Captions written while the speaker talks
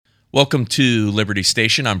Welcome to Liberty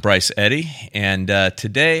Station. I'm Bryce Eddy, and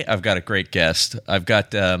today I've got a great guest. I've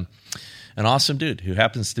got an awesome dude who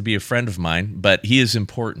happens to be a friend of mine, but he is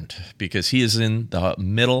important because he is in the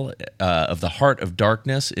middle of the heart of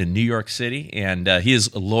darkness in New York City, and he is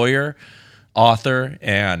a lawyer, author,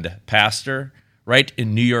 and pastor right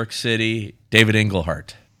in New York City. David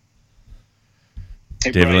Engelhardt.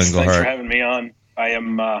 Hey, David Bryce, Engelhardt. Thanks for having me on. I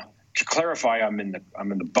am to clarify. I'm in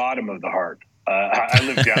the bottom of the heart. I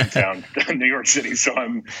live downtown New York City, so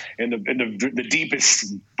I'm in the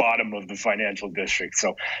deepest bottom of the financial district.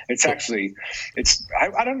 So it's actually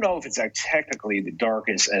I don't know if it's technically the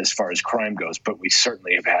darkest as far as crime goes, but we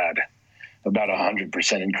certainly have had about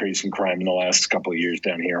 100% increase in crime in the last couple of years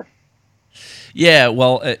down here. Yeah,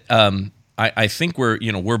 well, I think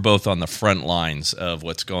we're both on the front lines of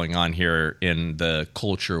what's going on here in the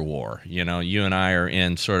culture war. You know, you and I are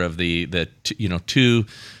in sort of the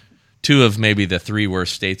two of maybe the three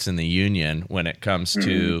worst states in the union when it comes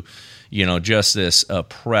to, just this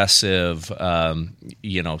oppressive,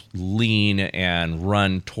 lean and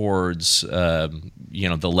run towards,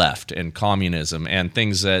 the left and communism and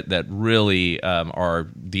things that really are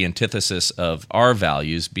the antithesis of our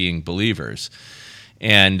values being believers.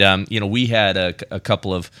 And, we had a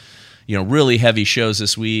couple of, really heavy shows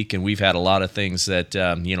this week, and we've had a lot of things that,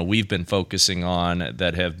 we've been focusing on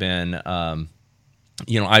that have been,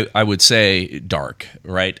 I would say dark,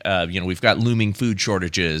 right? We've got looming food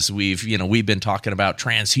shortages. We've been talking about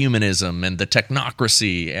transhumanism and the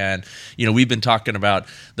technocracy, and we've been talking about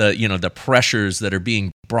the pressures that are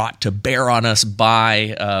being brought to bear on us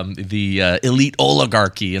by the elite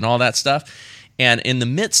oligarchy and all that stuff. And in the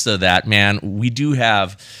midst of that, man, we do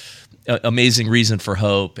have amazing reason for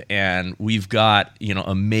hope, and we've got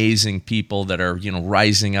amazing people that are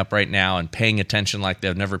rising up right now and paying attention like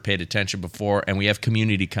they've never paid attention before, and we have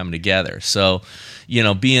community come together. So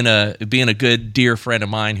being a good dear friend of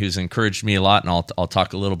mine who's encouraged me a lot, and I'll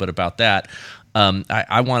talk a little bit about that.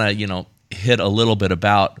 I want to hit a little bit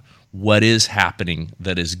about what is happening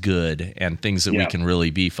that is good and things that we can really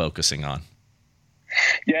be focusing on.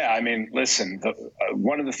 Yeah, I mean, listen,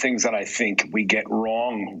 one of the things that I think we get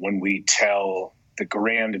wrong when we tell the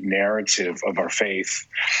grand narrative of our faith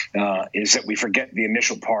is that we forget the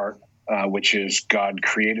initial part, which is God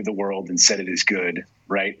created the world and said it is good,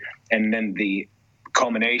 right? And then the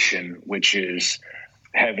culmination, which is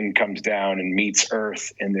heaven comes down and meets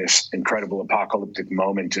earth in this incredible apocalyptic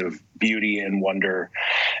moment of beauty and wonder.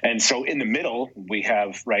 And so in the middle, we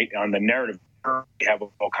have, right, on the narrative, we have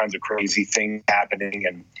all kinds of crazy things happening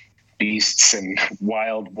and beasts and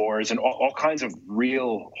wild wars and all kinds of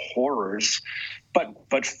real horrors. But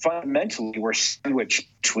fundamentally, we're sandwiched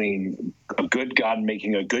between a good God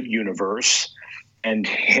making a good universe and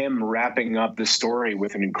him wrapping up the story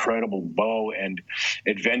with an incredible bow and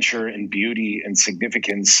adventure and beauty and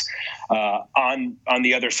significance on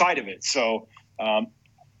the other side of it. So, I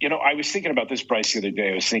was thinking about this, Bryce, the other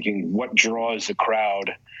day. I was thinking, what draws a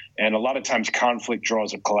crowd? And a lot of times conflict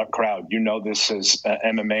draws a crowd. You know this as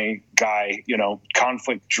an MMA guy.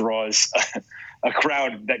 Conflict draws a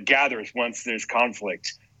crowd that gathers once there's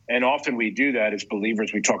conflict. And often we do that as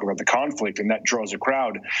believers. We talk about the conflict, and that draws a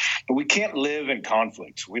crowd. But we can't live in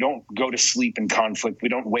conflict. We don't go to sleep in conflict. We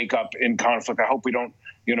don't wake up in conflict. I hope we don't,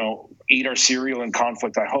 eat our cereal in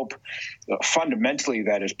conflict. I hope fundamentally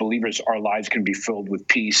that as believers, our lives can be filled with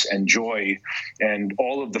peace and joy and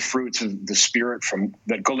all of the fruits of the Spirit from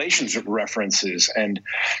that Galatians references. And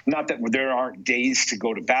not that there aren't days to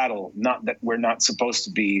go to battle, not that we're not supposed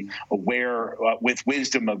to be aware with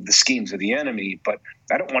wisdom of the schemes of the enemy, but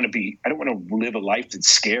I don't want to live a life that's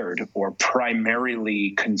scared or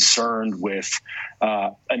primarily concerned with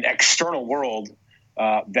an external world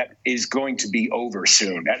that is going to be over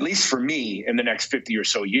soon, at least for me in the next 50 or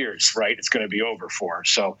so years, right? It's going to be over for.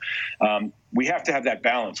 So we have to have that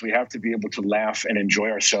balance. We have to be able to laugh and enjoy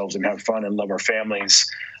ourselves and have fun and love our families.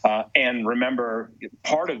 And remember,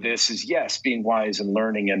 part of this is, yes, being wise and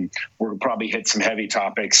learning. And we'll probably hit some heavy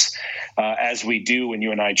topics as we do when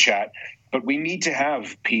you and I chat. But we need to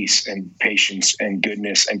have peace and patience and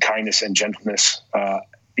goodness and kindness and gentleness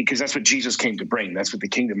because that's what Jesus came to bring. That's what the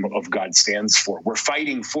kingdom of God stands for. We're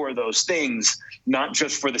fighting for those things, not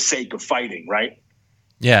just for the sake of fighting, right?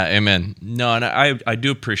 Yeah, amen. No, and I do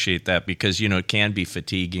appreciate that because, it can be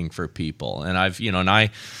fatiguing for people. And I'm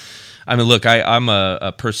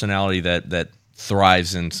a personality that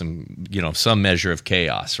thrives in some measure of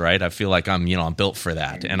chaos, right? I feel like I'm built for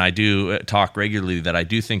that. And I do talk regularly that I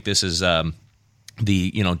do think this is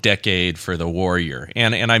the decade for the warrior,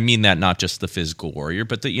 and I mean that not just the physical warrior,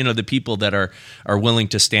 but the people that are willing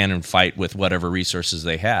to stand and fight with whatever resources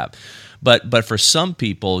they have. But for some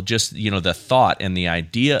people, just, the thought and the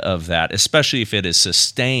idea of that, especially if it is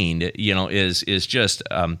sustained, is just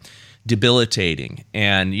debilitating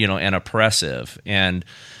and and oppressive. And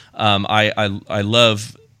I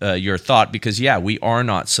love your thought, because we are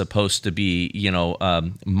not supposed to be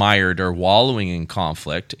mired or wallowing in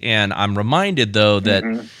conflict. And I'm reminded though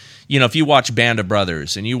that if you watch Band of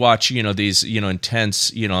Brothers and you watch these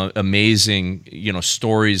intense amazing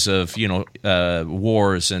stories of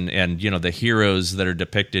wars and the heroes that are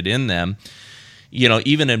depicted in them,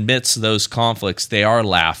 even amidst those conflicts, they are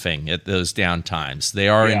laughing at those down times. They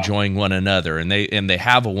are enjoying one another, and they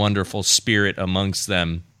have a wonderful spirit amongst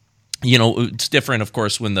them. It's different, of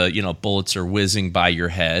course, when the bullets are whizzing by your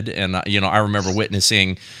head. And I remember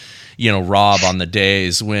witnessing Rob on the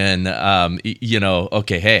days when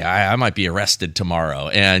okay, hey, I might be arrested tomorrow,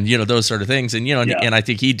 and those sort of things. And and I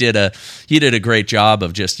think he did a great job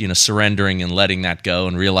of just surrendering and letting that go,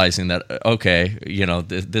 and realizing that okay,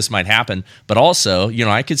 this might happen. But also,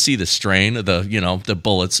 I could see the strain of the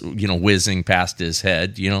bullets whizzing past his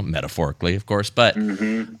head, metaphorically, of course. But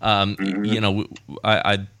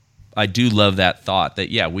I do love that thought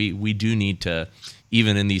that we do need to,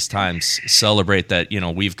 even in these times, celebrate that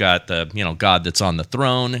we've got the God that's on the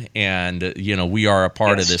throne, and we are a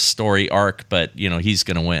part of this story arc, but he's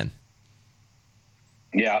going to win.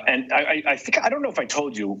 Yeah, and I think, I don't know if I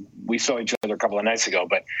told you, we saw each other a couple of nights ago,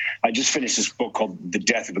 but I just finished this book called The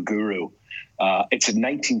Death of a Guru. It's a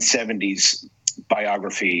 1970s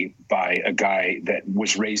biography by a guy that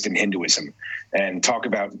was raised in Hinduism, and talk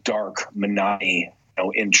about dark monotony,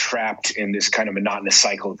 entrapped in this kind of monotonous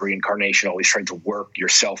cycle of reincarnation, always trying to work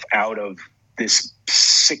yourself out of this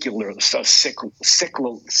secular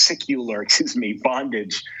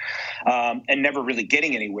bondage, and never really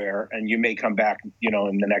getting anywhere. And you may come back,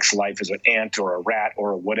 in the next life as an ant or a rat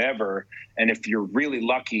or whatever. And if you're really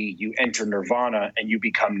lucky, you enter nirvana and you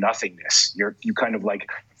become nothingness. You kind of like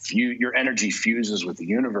your energy fuses with the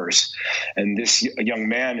universe. And this young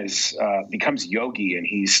man becomes yogi, and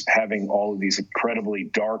he's having all of these incredibly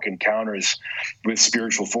dark encounters with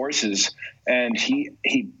spiritual forces. And he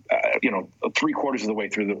 3/4 of the way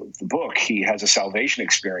through the book, he has a salvation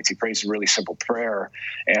experience. He prays a really simple prayer,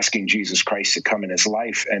 asking Jesus Christ to come in his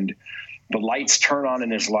life, and the lights turn on in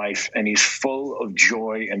his life, and he's full of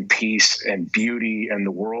joy and peace and beauty, and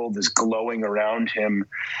the world is glowing around him.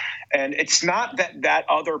 And it's not that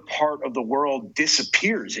other part of the world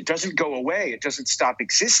disappears. It doesn't go away. It doesn't stop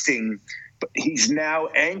existing. But he's now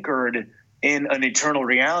anchored in an eternal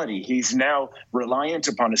reality. He's now reliant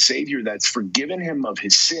upon a Savior that's forgiven him of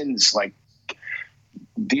his sins. Like,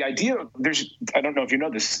 the idea, I don't know if you know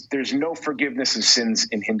this, there's no forgiveness of sins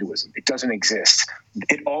in Hinduism. It doesn't exist.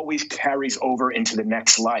 It always carries over into the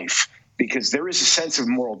next life, because there is a sense of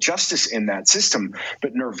moral justice in that system.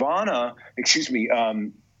 But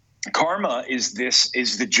karma is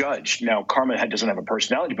the judge. Now, karma doesn't have a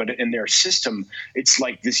personality, but in their system, it's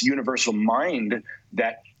like this universal mind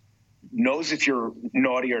that knows if you're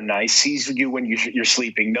naughty or nice, sees you when you're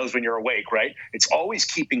sleeping, knows when you're awake, right? It's always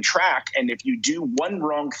keeping track. And if you do one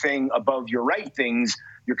wrong thing above your right things,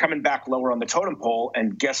 you're coming back lower on the totem pole.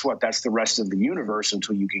 And guess what? That's the rest of the universe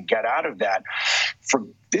until you can get out of that.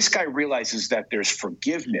 This guy realizes that there's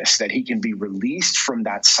forgiveness, that he can be released from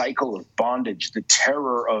that cycle of bondage, the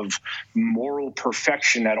terror of moral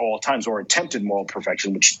perfection at all times, or attempted moral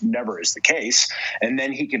perfection, which never is the case. And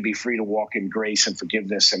then he can be free to walk in grace and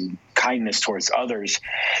forgiveness and kindness towards others.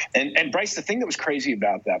 And Bryce, the thing that was crazy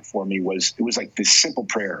about that for me was, it was like this simple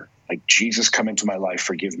prayer, like, Jesus, come into my life,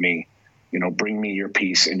 forgive me. Bring me your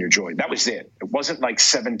peace and your joy. That was it. It wasn't like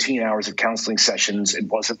 17 hours of counseling sessions. It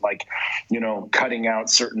wasn't like, cutting out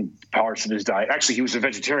certain parts of his diet. Actually, he was a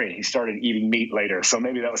vegetarian. He started eating meat later, so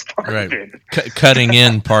maybe that was part of it. Cutting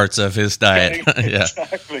in parts of his diet.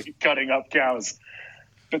 Exactly, cutting up cows.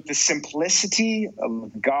 But the simplicity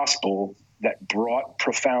of the gospel that brought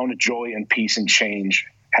profound joy and peace and change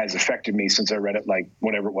has affected me since I read it, like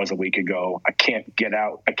whatever it was, a week ago. I can't get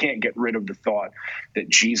rid of the thought that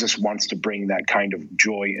Jesus wants to bring that kind of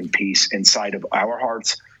joy and peace inside of our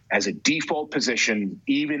hearts as a default position,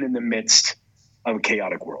 even in the midst of a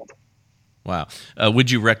chaotic world. Wow. Would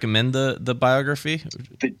you recommend the biography?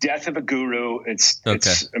 The Death of a Guru. It's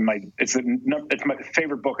my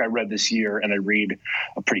favorite book I read this year, and I read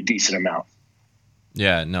a pretty decent amount.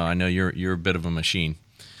 Yeah, no, I know you're a bit of a machine.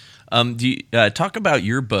 Do you, talk about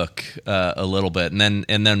your book a little bit, and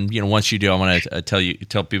then once you do, I want to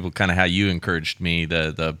tell people kind of how you encouraged me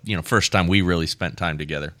the first time we really spent time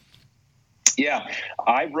together. Yeah,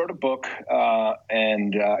 I wrote a book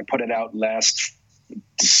and I put it out it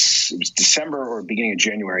was December or beginning of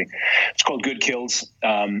January. It's called Good Kills.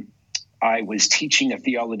 I was teaching a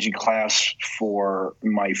theology class for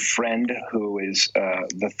my friend who is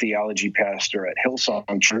the theology pastor at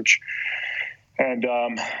Hillsong Church. And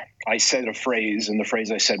I said a phrase, and the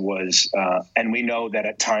phrase I said was, and we know that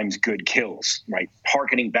at times good kills, right?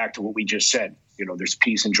 Hearkening back to what we just said. There's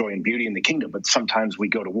peace and joy and beauty in the kingdom, but sometimes we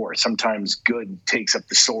go to war. Sometimes good takes up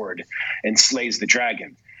the sword and slays the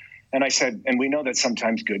dragon. And I said, and we know that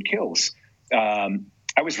sometimes good kills.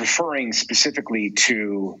 I was referring specifically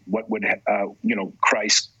to what would,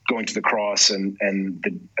 Christ going to the cross and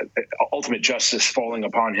the ultimate justice falling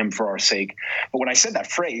upon him for our sake. But when I said that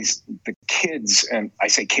phrase, the kids, and I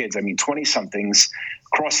say kids, I mean 20-somethings,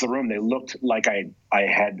 across the room, they looked like I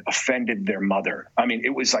had offended their mother. I mean,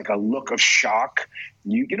 it was like a look of shock.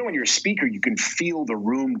 You know, when you're a speaker, you can feel the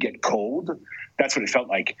room get cold. That's what it felt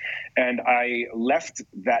like. And I left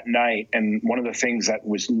that night, and one of the things that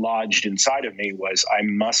was lodged inside of me was I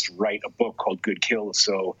must write a book called Good Kills.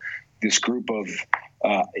 So this group of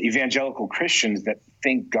evangelical Christians that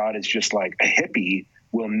think God is just like a hippie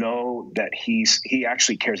will know that he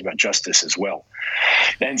actually cares about justice as well.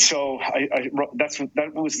 And so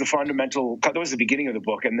that was the fundamental, that was the beginning of the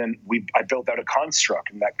book. And then I built out a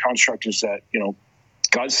construct, and that construct is that,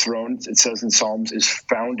 God's throne, it says in Psalms, is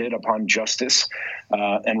founded upon justice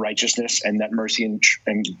and righteousness, and that mercy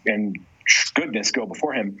and goodness go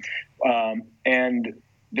before him. And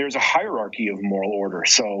there's a hierarchy of moral order.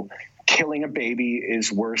 So killing a baby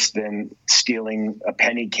is worse than stealing a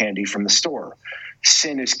penny candy from the store.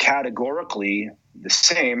 Sin is categorically the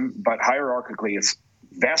same, but hierarchically it's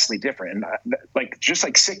vastly different. And just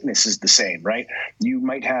like sickness is the same, right? You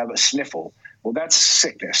might have a sniffle. Well, that's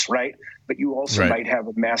sickness, right? But you also might have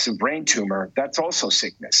a massive brain tumor. That's also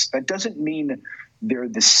sickness. That doesn't mean they're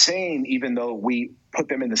the same, even though we put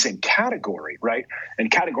them in the same category, right?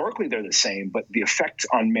 And categorically they're the same, but the effect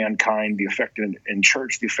on mankind, the effect in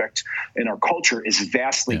church, the effect in our culture is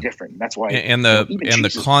vastly different. That's why,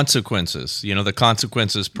 the consequences, the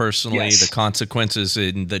consequences personally, the consequences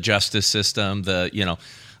in the justice system,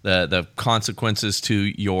 the consequences to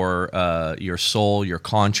your soul, your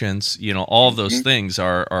conscience, all of those things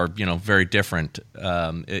are very different,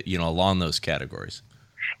 along those categories.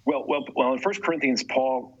 Well, in 1 Corinthians,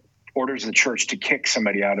 Paul orders the church to kick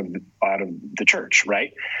somebody out of the church,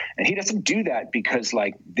 right? And he doesn't do that because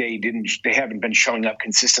they haven't been showing up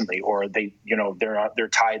consistently, or their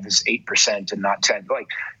tithe is 8% and not 10%.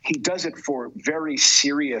 He does it for very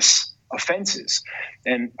serious offenses.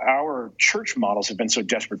 And our church models have been so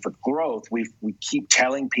desperate for growth, we keep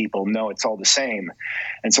telling people, no, it's all the same.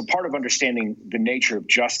 And so part of understanding the nature of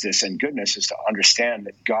justice and goodness is to understand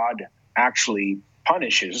that God actually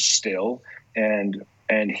punishes still, and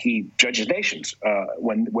he judges nations.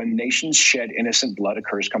 When nations shed innocent blood, a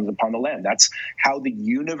curse comes upon the land. That's how the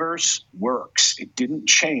universe works. It didn't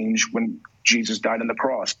change when Jesus died on the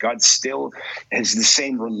cross. God still has the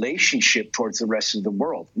same relationship towards the rest of the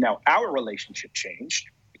world. Now, our relationship changed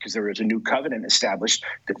because there is a new covenant established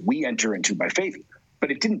that we enter into by faith. But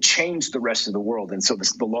it didn't change the rest of the world. And so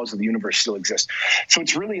the laws of the universe still exist. So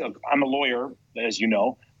it's really, I'm a lawyer, as you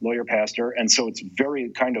know, lawyer, pastor. And so it's very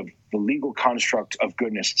kind of the legal construct of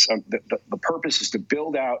goodness. So the purpose is to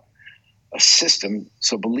build out a system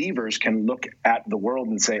so believers can look at the world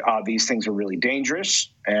and say, these things are really dangerous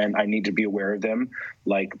and I need to be aware of them,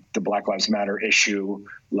 like the Black Lives Matter issue,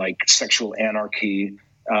 like sexual anarchy,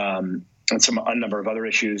 and a number of other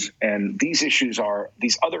issues. And these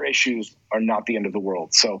other issues are not the end of the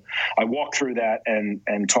world. So I walk through that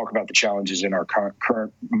and talk about the challenges in our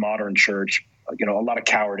current modern church. A lot of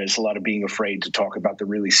cowardice, a lot of being afraid to talk about the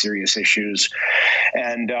really serious issues.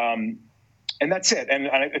 And that's it. And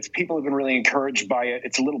people have been really encouraged by it.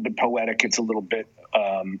 It's a little bit poetic. It's a little bit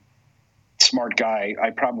smart guy.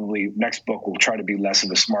 I probably next book will try to be less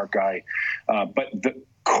of a smart guy. But the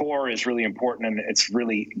core is really important, and it's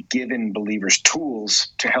really given believers tools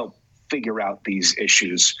to help figure out these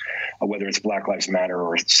issues, whether it's Black Lives Matter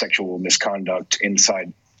or sexual misconduct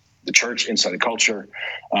inside the church, inside the culture.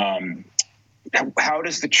 How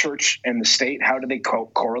does the church and the state, how do they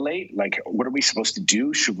correlate? What are we supposed to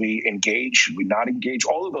do? Should we engage? Should we not engage?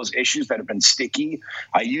 All of those issues that have been sticky,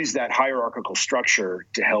 I use that hierarchical structure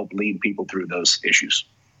to help lead people through those issues.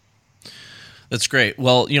 That's great.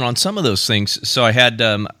 Well, on some of those things, so I had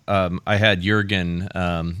Jürgen,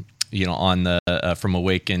 on the from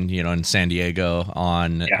Awaken, in San Diego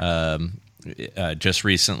on just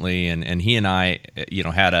recently, and he and I,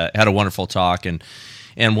 had a wonderful talk, and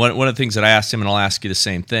And one of the things that I asked him, and I'll ask you the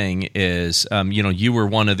same thing, is, you were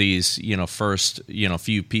one of these, first,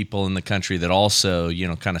 few people in the country that also,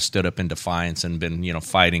 kind of stood up in defiance and been,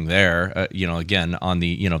 fighting there, again, on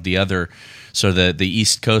the other, so the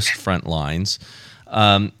East Coast front lines.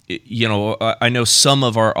 I know some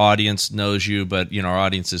of our audience knows you, but our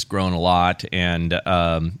audience has grown a lot, and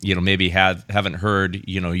maybe haven't heard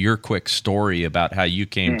your quick story about how you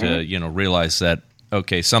came to realize that,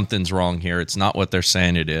 okay, something's wrong here. It's not what they're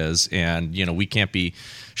saying it is, and we can't be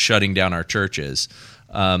shutting down our churches.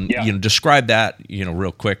 Describe that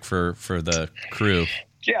real quick for the crew.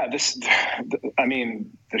 Yeah,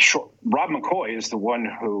 Rob McCoy is the one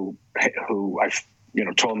who I've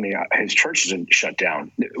told me his church is shut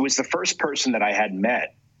down. It was the first person that I had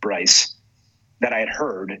met, Bryce, that I had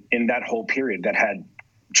heard in that whole period that had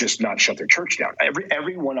just not shut their church down.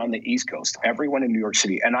 Everyone on the East Coast, everyone in New York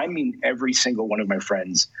City, and I mean every single one of my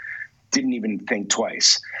friends, didn't even think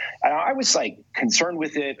twice. I was concerned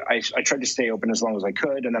with it. I tried to stay open as long as I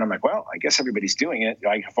could. And then I'm like, well, I guess everybody's doing it.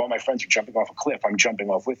 If all my friends are jumping off a cliff, I'm jumping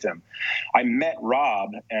off with them. I met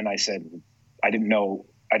Rob and I said, I didn't know.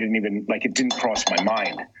 I didn't even it didn't cross my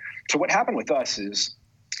mind. So what happened with us is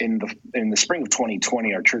in the spring of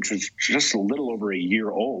 2020, our church was just a little over a year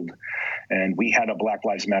old, and we had a Black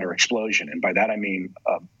Lives Matter explosion. And by that, I mean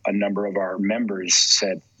a number of our members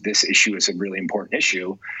said this issue is a really important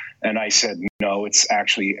issue. And I said, no, it's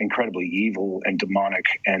actually incredibly evil and demonic.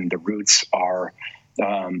 And the roots are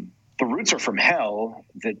from hell.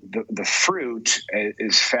 The fruit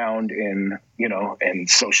is found in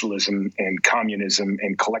socialism and communism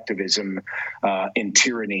and collectivism, in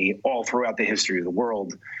tyranny, all throughout the history of the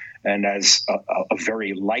world. And as a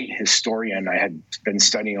very light historian, I had been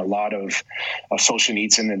studying a lot of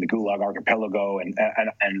Solzhenitsyn and the Gulag Archipelago, and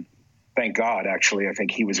thank God, actually, I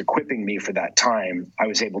think he was equipping me for that time. I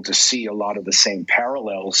was able to see a lot of the same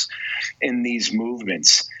parallels in these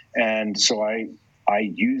movements, and so I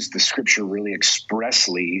used the scripture really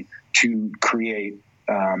expressly to create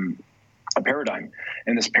a paradigm.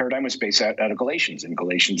 And this paradigm was based out of Galatians. In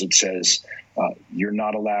Galatians, it says, you're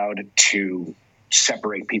not allowed to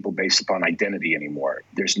separate people based upon identity anymore.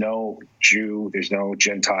 There's no Jew, there's no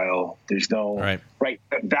Gentile, there's no right.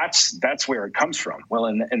 That's where it comes from. Well,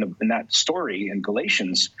 in that story in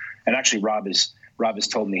Galatians, and actually Rob has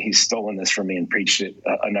told me he's stolen this from me and preached it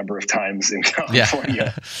a number of times in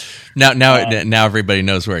California. Yeah. Now everybody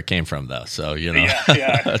knows where it came from, though. So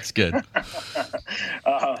yeah. That's good.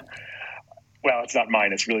 Well, it's not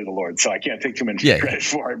mine; it's really the Lord. So I can't take too much credit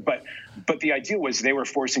for it. But the idea was they were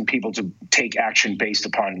forcing people to take action based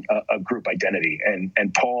upon a group identity,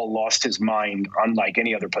 and Paul lost his mind, unlike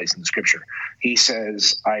any other place in the Scripture. He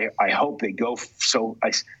says, "I hope they go."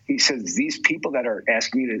 He says, "These people that are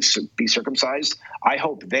asking you to be circumcised, I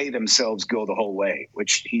hope they themselves go the whole way."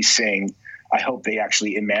 Which he's saying, I hope they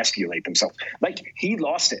actually emasculate themselves. He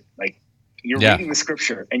lost it. You're reading the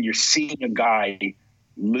Scripture and you're seeing a guy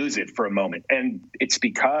lose it for a moment. And it's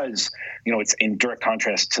because, it's in direct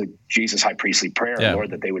contrast to Jesus' high priestly prayer,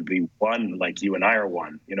 Lord, that they would be one like you and I are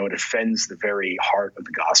one. It offends the very heart of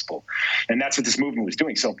the gospel. And that's what this movement was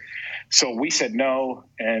doing. So we said no,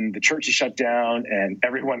 and the church is shut down, and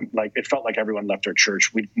everyone, it felt like everyone left our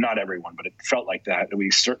church. Not everyone, but it felt like that. We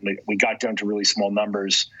got down to really small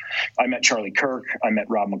numbers. I met Charlie Kirk. I met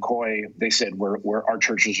Rob McCoy. They said our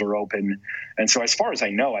churches are open. And so as far as I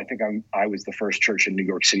know, I think I was the first church in New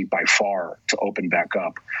York City by far to open back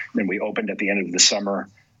up. And we opened at the end of the summer,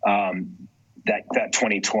 that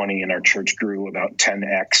 2020, and our church grew about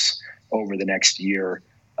 10x over the next year.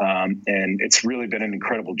 And it's really been an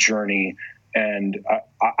incredible journey. And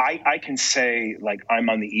I can say, I'm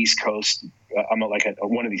on the East Coast. I'm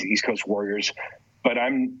one of these East Coast warriors, but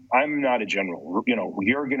I'm not a general.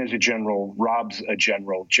 Jurgen is a general. Rob's a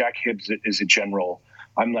general. Jack Hibbs is a general.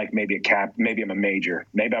 I'm maybe a cap. Maybe I'm a major.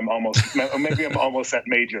 Maybe I'm almost that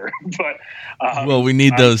major. But we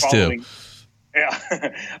need those too. Yeah,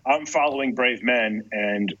 I'm following brave men,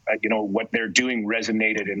 and what they're doing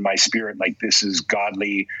resonated in my spirit. This is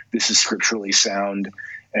godly. This is scripturally sound,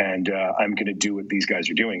 and I'm going to do what these guys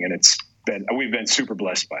are doing. And we've been super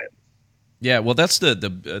blessed by it. Yeah, well, that's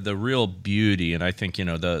the real beauty, and I think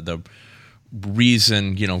the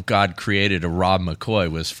reason God created a Rob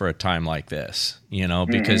McCoy was for a time like this,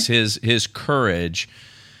 because his courage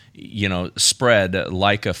spread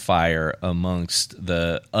like a fire amongst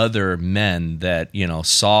the other men that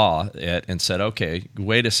saw it and said, okay,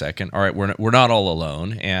 wait a second, all right, we're not all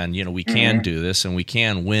alone, and we can do this, and we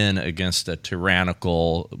can win against a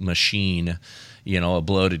tyrannical machine, a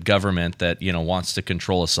bloated government that wants to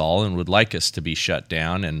control us all and would like us to be shut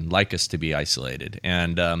down and like us to be isolated.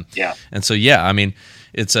 And and so I mean,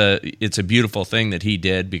 it's a beautiful thing that he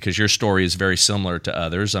did, because your story is very similar to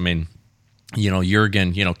others. I mean,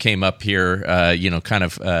 Jurgen, came up here, kind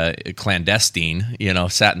of clandestine,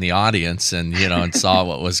 sat in the audience and, and saw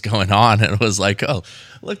what was going on, and was like, oh,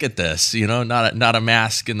 look at this, not a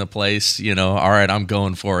mask in the place, all right, I'm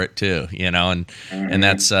going for it too, and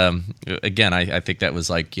that's, again, I think that was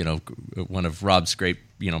like, one of Rob's great,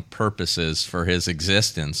 purposes for his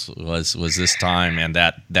existence was this time and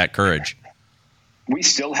that courage. We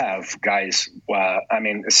still have guys,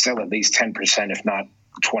 still at least 10%, if not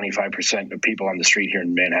 25% of people on the street here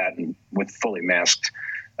in Manhattan with fully masked.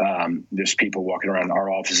 There's people walking around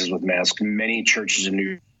our offices with masks. Many churches in New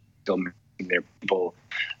York still masking their people.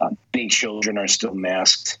 Many children are still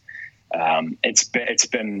masked. It's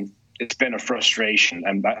been a frustration.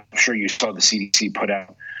 I'm sure you saw the CDC put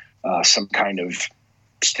out some kind of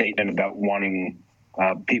statement about wanting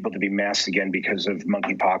people to be masked again because of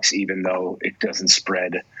monkeypox, even though it doesn't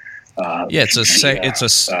spread.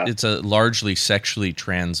 It's a largely sexually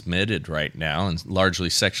transmitted right now, and largely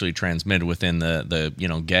sexually transmitted within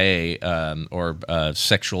the gay or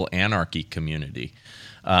sexual anarchy community.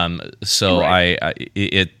 It's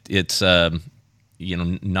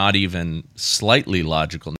not even slightly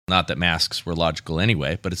logical. Not that masks were logical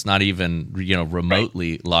anyway, but it's not even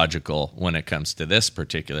remotely logical when it comes to this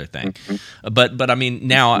particular thing. Mm-hmm. But I mean,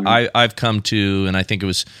 now I've come to, and I think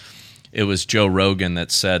it was Joe Rogan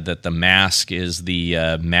that said that the mask is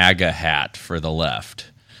the MAGA hat for the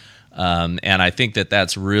left. And I think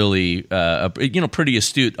that's really a pretty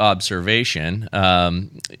astute observation,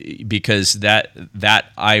 because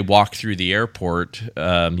that I walked through the airport,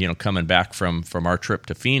 coming back from our trip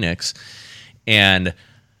to Phoenix, and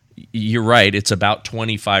you're right, it's about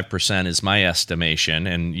 25% is my estimation,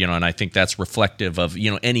 and and I think that's reflective of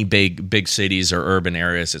any big cities or urban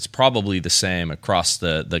areas. It's probably the same across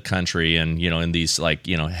the country, and in these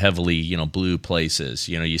heavily you places.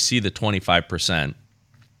 You see the 25%,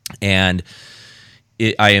 and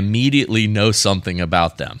I immediately know something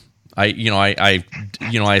about them. I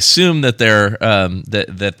assume that they're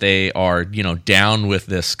that they are down with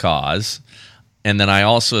this cause. And then I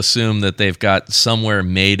also assume that they've got somewhere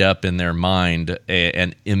made up in their mind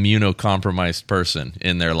an immunocompromised person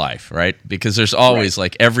in their life, right? Because there's always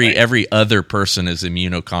every other person is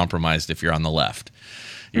immunocompromised if you're on the left.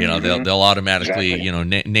 They'll automatically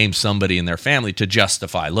name somebody in their family to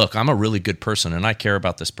justify, look, I'm a really good person and I care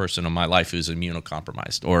about this person in my life who's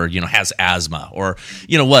immunocompromised or has asthma or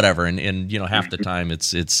whatever. And half the time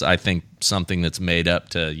it's I think something that's made up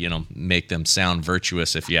to make them sound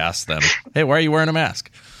virtuous if you ask them, hey, why are you wearing a mask?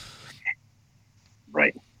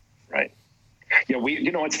 Right. Yeah,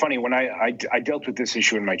 it's funny, when I dealt with this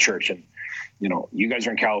issue in my church, and you guys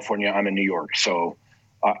are in California, I'm in New York, so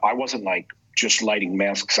I wasn't like just lighting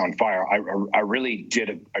masks on fire. I really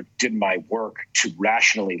did my work to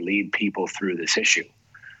rationally lead people through this issue.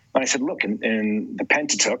 And I said, look, in the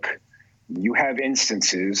Pentateuch, you have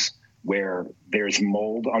instances where there's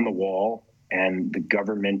mold on the wall and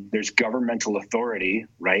there's governmental authority,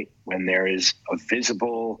 right? When there is a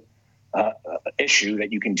visible issue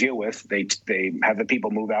that you can deal with, they have the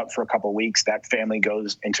people move out for a couple of weeks. That family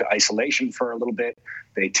goes into isolation for a little bit.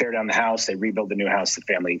 They tear down the house. They rebuild the new house. The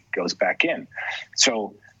family goes back in.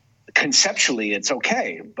 So conceptually, it's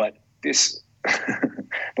okay. But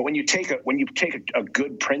but when you take a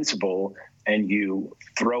good principle and you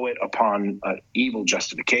throw it upon an evil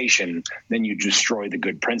justification, then you destroy the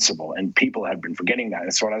good principle. And people have been forgetting that.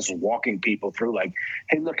 And so I was walking people through, like,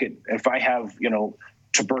 hey, look, if I have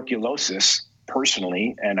tuberculosis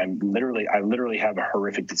personally, and I literally have a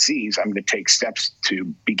horrific disease, I'm going to take steps to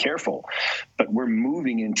be careful. But we're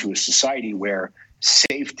moving into a society where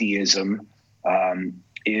safetyism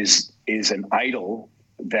is an idol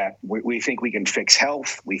that we think we can fix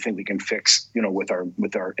health. We think we can fix, with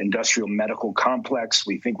our industrial medical complex,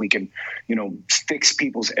 we think we can, fix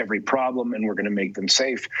people's every problem, and we're going to make them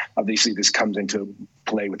safe. Obviously, this comes into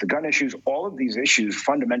play with the gun issues. All of these issues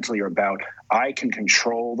fundamentally are about, I can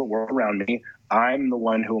control the world around me. I'm the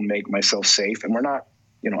one who will make myself safe. And we're not,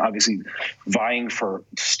 obviously vying for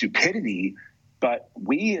stupidity, but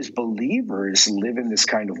we as believers live in this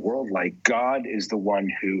kind of world. Like, God is the one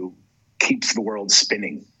who keeps the world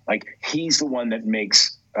spinning. Like, he's the one that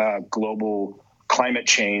makes global climate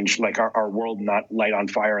change, like our world not light on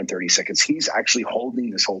fire in 30 seconds. He's actually holding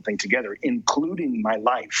this whole thing together, including my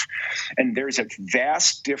life. And there's a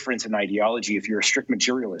vast difference in ideology if you're a strict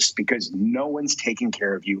materialist, because no one's taking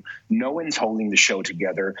care of you. No one's holding the show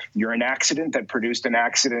together. You're an accident that produced an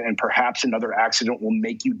accident, and perhaps another accident will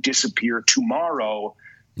make you disappear tomorrow.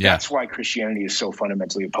 Yeah. That's why Christianity is so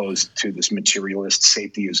fundamentally opposed to this materialist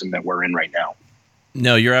safetyism that we're in right now.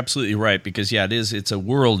 No, you're absolutely right, because it's a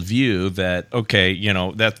worldview that, okay,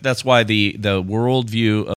 that's why the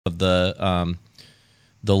worldview of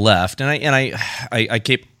the left, and I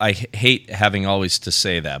hate having always to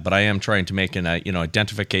say that, but I am trying to make an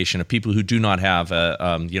identification of people who do not have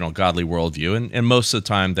a godly worldview, and most of the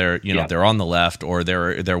time they're on the left, or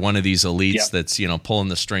they're one of these elites that's pulling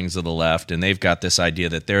the strings of the left, and they've got this idea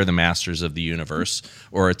that they're the masters of the universe,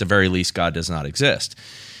 or at the very least God does not exist.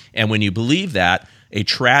 And when you believe that, a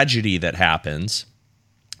tragedy that happens,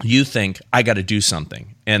 you think, I got to do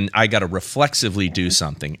something, and I got to reflexively do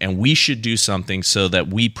something, and we should do something so that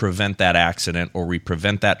we prevent that accident, or we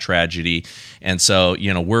prevent that tragedy. And so,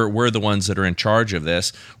 we're the ones that are in charge of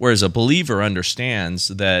this. Whereas a believer understands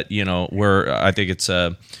that, I think it's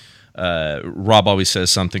Rob always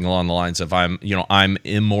says something along the lines of, I'm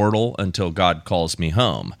immortal until God calls me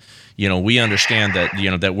home. We understand that,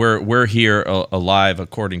 that we're here alive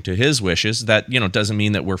according to his wishes. That, doesn't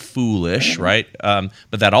mean that we're foolish, right?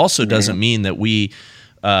 But that also doesn't mean that we,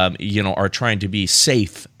 are trying to be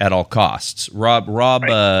safe at all costs. Rob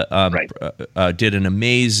did an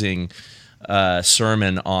amazing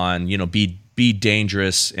sermon on, be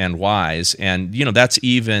dangerous and wise. And, that's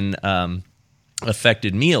even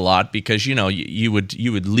affected me a lot, because you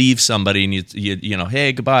would leave somebody and you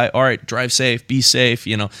hey, goodbye, all right, drive safe, be safe,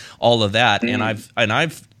 all of that. And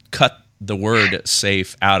I've cut the word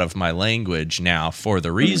safe out of my language now, for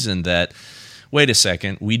the reason that, wait a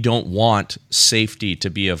second, we don't want safety to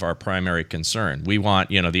be of our primary concern. We want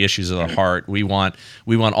the issues of the heart. We want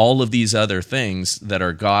all of these other things that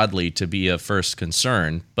are godly to be of first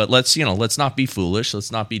concern. But let's not be foolish,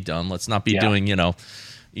 let's not be dumb, let's not be doing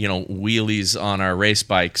wheelies on our race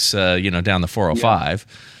bikes, down the 405.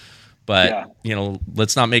 But,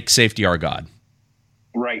 let's not make safety our God.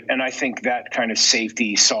 Right. And I think that kind of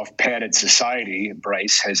safety, soft padded society,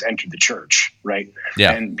 Bryce, has entered the church, right?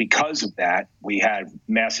 Yeah. And because of that, we had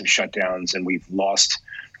massive shutdowns, and we've lost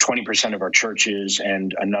 20% of our churches,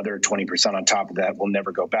 and another 20% on top of that will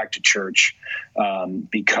never go back to church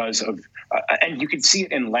because of and you can see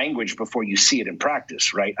it in language before you see it in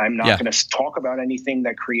practice, right? I'm not going to talk about anything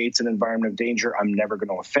that creates an environment of danger. I'm never going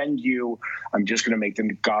to offend you. I'm just going to make the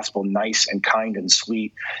gospel nice and kind and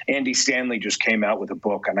sweet. Andy Stanley just came out with a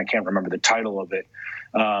book, and I can't remember the title of it,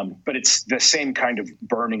 but it's the same kind of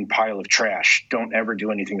burning pile of trash. Don't ever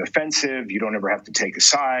do anything offensive. You don't ever have to take a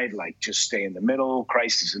side. Like, just stay in the middle.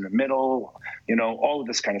 Christ is in the middle, all of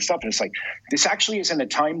this kind of stuff. And it's like, this actually isn't a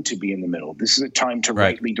time to be in the middle. This is a time to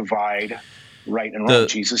rightly divide right and wrong.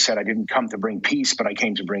 Jesus said, I didn't come to bring peace, but I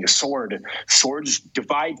came to bring a sword. Swords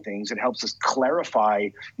divide things. It helps us clarify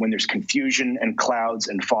when there's confusion and clouds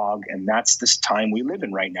and fog. And that's this time we live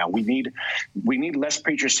in right now. We need less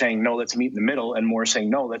preachers saying, no, let's meet in the middle, and more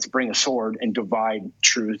saying, no, let's bring a sword and divide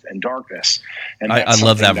truth and darkness. And I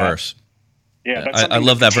love that verse. Yeah, that's something I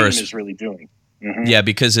love that verse. Is really doing. Mm-hmm. Yeah,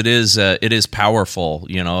 because it is powerful.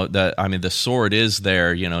 The sword is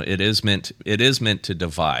there. It is meant to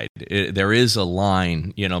divide. There is a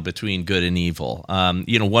line, between good and evil.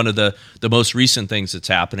 One of the most recent things that's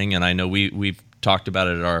happening, and I know we've talked about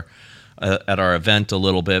it at our event a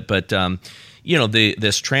little bit, but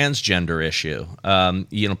this transgender issue.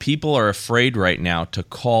 People are afraid right now to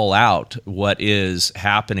call out what is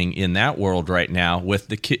happening in that world right now with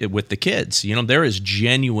the kids. There is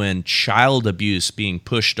genuine child abuse being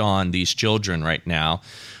pushed on these children right now.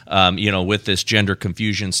 With this gender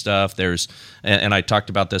confusion stuff, and I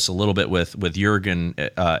talked about this a little bit with Jurgen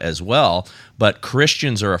as well, but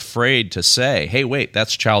Christians are afraid to say, hey, wait,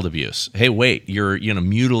 that's child abuse. Hey, wait, you're,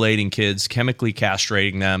 mutilating kids, chemically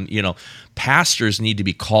castrating them. Pastors need to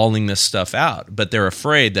be calling this stuff out, but they're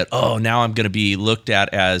afraid that, now I'm going to be looked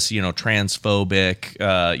at as, transphobic,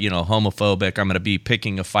 homophobic. I'm going to be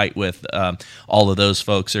picking a fight with all of those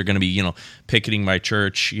folks. They're going to be, picketing my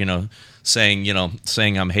church, saying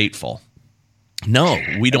I'm hateful. No,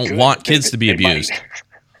 we don't want kids to be abused.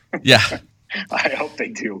 Yeah. I hope they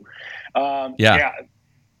do. Yeah.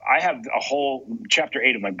 I have a whole chapter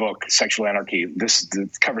 8 of my book, Sexual Anarchy. This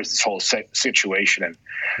covers this whole situation. And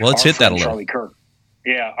let's hit that a little. Charlie Kirk.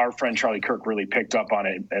 Yeah, our friend Charlie Kirk really picked up on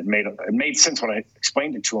it. It made sense when I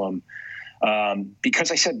explained it to him.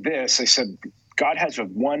 Because I said, God has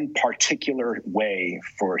one particular way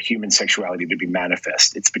for human sexuality to be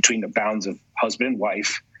manifest. It's between the bounds of husband and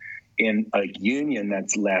wife in a union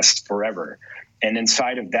that lasts forever. And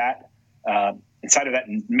inside of that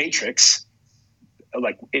matrix,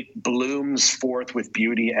 like, it blooms forth with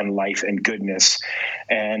beauty and life and goodness.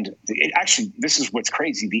 And this is what's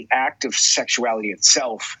crazy. The act of sexuality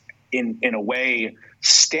itself, in a way,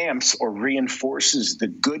 stamps or reinforces the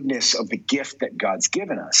goodness of the gift that God's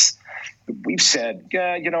given us. we've said,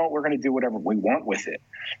 yeah, you know, we're going to do whatever we want with it.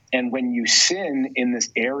 And when you sin in this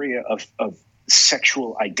area of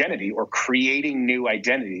sexual identity or creating new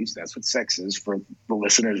identities, that's what sex is for the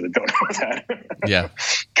listeners that don't know that. Yeah.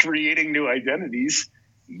 Creating new identities,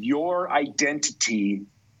 your identity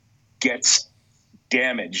gets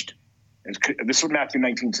damaged. This is what Matthew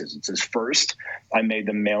 19 says. It says, first, I made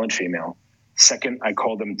them male and female. Second, I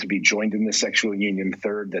called them to be joined in the sexual union.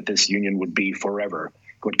 Third, that this union would be forever.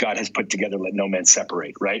 What God has put together, let no man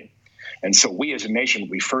separate, right? And so we as a nation,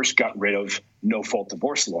 we first got rid of no-fault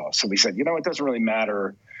divorce law. So we said, you know, it doesn't really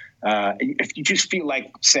matter. If you just feel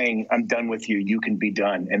like saying, I'm done with you, you can be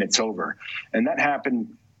done, and it's over. And that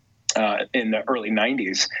happened in the early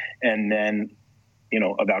 90s. And then, you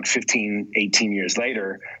know, about 15, 18 years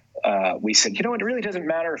later, we said, you know, it really doesn't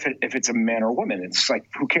matter if it's a man or a woman. It's like,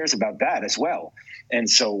 who cares about that as well? And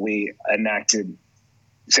so we enacted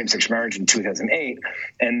same-sex marriage in 2008.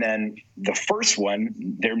 And then the first one,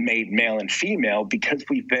 they're made male and female because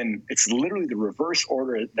it's literally the reverse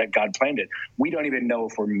order that God planned it. We don't even know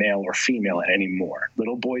if we're male or female anymore.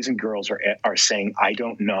 Little boys and girls are saying, I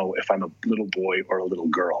don't know if I'm a little boy or a little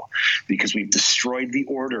girl, because we've destroyed the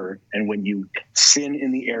order. And when you sin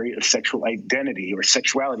in the area of sexual identity or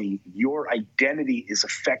sexuality, your identity is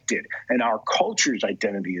affected and our culture's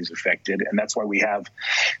identity is affected. And that's why we have,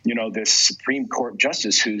 you know, this Supreme Court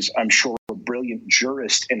justice who's, I'm sure, a brilliant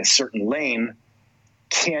jurist in a certain lane,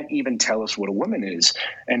 can't even tell us what a woman is.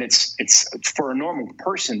 And it's for a normal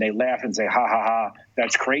person, they laugh and say, ha, ha, ha,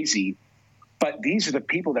 that's crazy. But these are the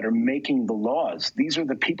people that are making the laws. These are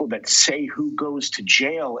the people that say who goes to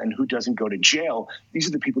jail and who doesn't go to jail. These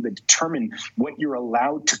are the people that determine what you're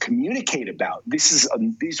allowed to communicate about. These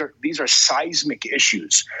are seismic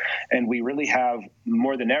issues, and we really have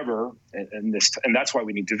more than ever. And that's why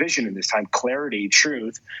we need division in this time. Clarity,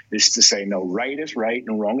 truth is to say no. Right is right,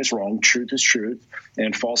 and wrong is wrong. Truth is truth,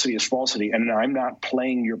 and falsity is falsity. And I'm not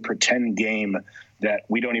playing your pretend game that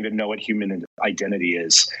we don't even know what human identity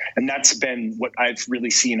is. And that's been what I've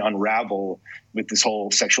really seen unravel with this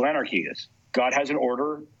whole sexual anarchy is God has an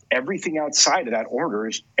order. Everything outside of that order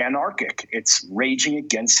is anarchic. It's raging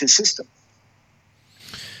against his system.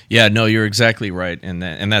 Yeah, no, you're exactly right. And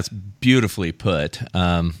that's beautifully put.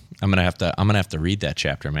 I'm going to have to read that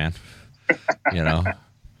chapter, man. You know,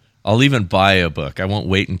 I'll even buy a book. I won't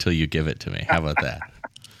wait until you give it to me. How about that?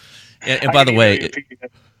 And by the way,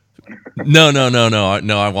 No,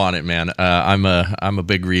 I want it, man. I'm a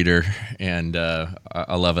big reader, and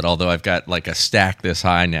I love it. Although I've got like a stack this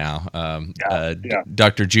high now.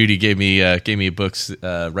 Dr. Judy gave me books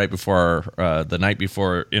right before the night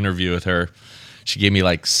before interview with her. She gave me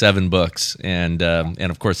like 7 books, and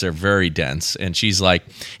of course they're very dense. And she's like,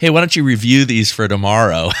 "Hey, why don't you review these for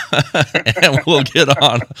tomorrow, and we'll get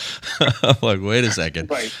on." I'm like, "Wait a second."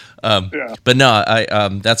 Right. But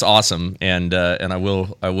no, that's awesome, and I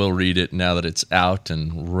will read it now that it's out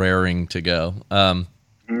and raring to go.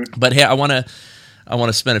 But hey, I want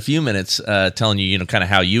to spend a few minutes telling you, kind of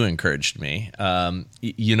how you encouraged me. I'm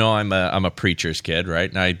a preacher's kid,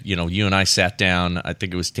 right? And you and I sat down. I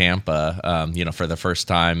think it was Tampa, for the first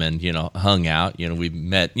time, and hung out. We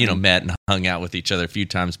met and hung out with each other a few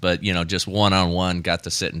times, but just one-on-one, got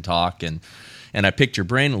to sit and talk, and I picked your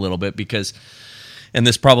brain a little bit because. And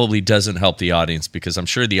this probably doesn't help the audience because I'm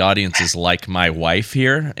sure the audience is like my wife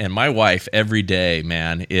here. And my wife every day,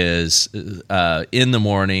 man, is in the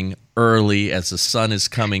morning early as the sun is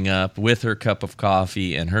coming up with her cup of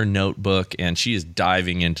coffee and her notebook, and she is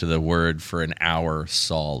diving into the Word for an hour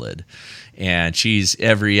solid. And she's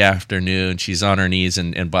every afternoon, she's on her knees.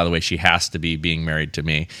 And by the way, she has to be being married to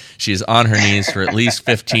me. She's on her knees for at least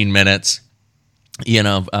 15 minutes.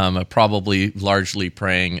 Probably largely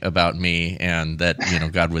praying about me and that,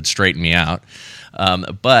 God would straighten me out.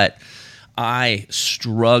 But I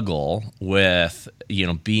struggle with,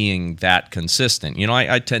 being that consistent.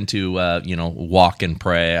 I tend to, walk and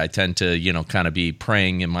pray. I tend to, kind of be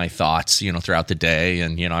praying in my thoughts, throughout the day.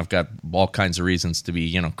 And, I've got all kinds of reasons to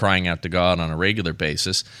be, crying out to God on a regular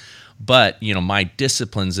basis. But, my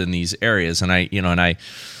disciplines in these areas, and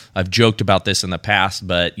I've joked about this in the past,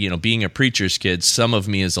 but, being a preacher's kid, some of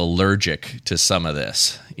me is allergic to some of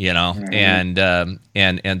this, Mm-hmm.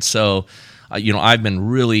 And so, I've been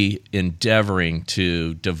really endeavoring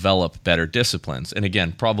to develop better disciplines. And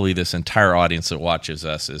again, probably this entire audience that watches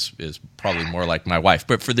us is probably more like my wife.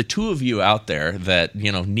 But for the two of you out there that,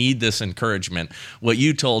 need this encouragement, what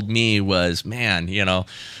you told me was, man,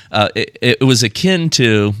 it was akin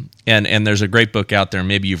to, and there's a great book out there,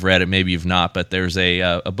 maybe you've read it, maybe you've not, but there's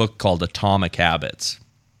a book called Atomic Habits.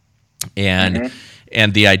 And mm-hmm.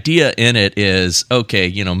 And the idea in it is,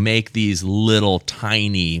 okay, make these little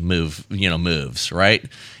tiny moves, right?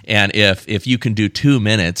 And if you can do 2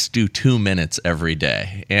 minutes, do 2 minutes every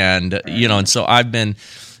day. And, and so I've been,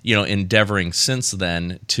 endeavoring since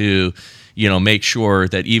then to, make sure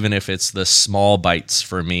that even if it's the small bites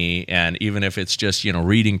for me, and even if it's just,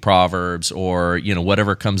 reading Proverbs or,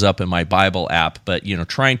 whatever comes up in my Bible app, but,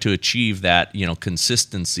 trying to achieve that,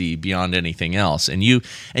 consistency beyond anything else. And you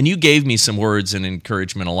gave me some words and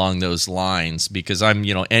encouragement along those lines, because I'm,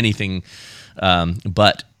 anything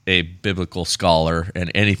but a biblical scholar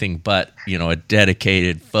and anything but, a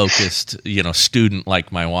dedicated, focused, student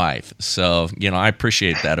like my wife. So, I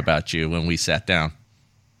appreciate that about you when we sat down.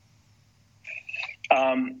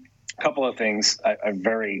 A couple of things. I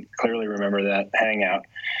very clearly remember that hangout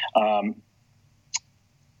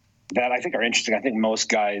that I think are interesting. I think most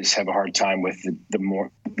guys have a hard time with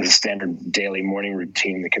the standard daily morning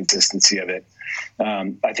routine, the consistency of it.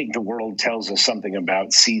 I think the world tells us something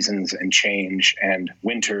about seasons and change and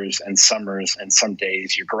winters and summers, and some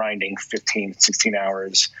days you're grinding 15, 16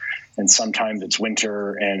 hours, and sometimes it's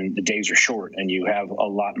winter and the days are short and you have a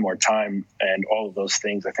lot more time and all of those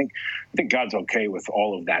things. I think God's okay with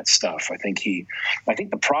all of that stuff. I think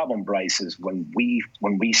the problem, Bryce, is when we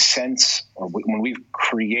sense, or when we've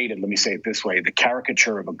created, let me say it this way, the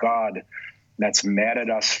caricature of a God that's mad at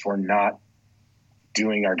us for not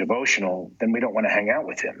doing our devotional, then we don't want to hang out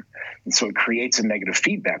with him. And so it creates a negative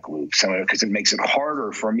feedback loop, because it makes it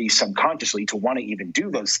harder for me subconsciously to want to even do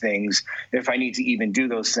those things if I need to even do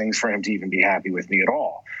those things for him to even be happy with me at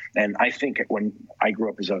all. And I think when I grew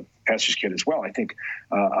up as a pastor's kid as well, I think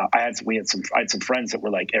I had some friends that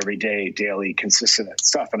were like everyday, daily, consistent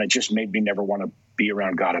stuff, and it just made me never want to be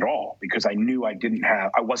around God at all, because I knew I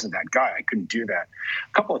wasn't that guy. I couldn't do that.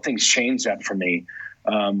 A couple of things changed that for me.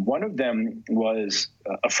 One of them was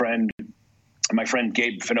my friend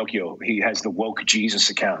Gabe Finocchio. He has the Woke Jesus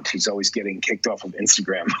account. He's always getting kicked off of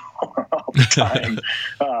Instagram all the time.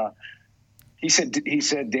 He said,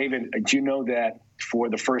 David, do you know that for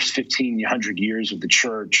the first 1,500 years of the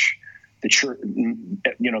church,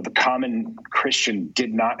 the common Christian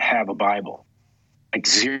did not have a Bible, like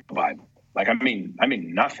zero Bible. Like, I mean,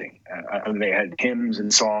 nothing. They had hymns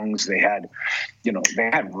and songs. They had,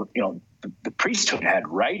 the priesthood had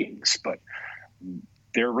writings, but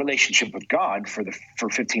their relationship with God for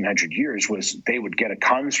 1,500 years was they would get a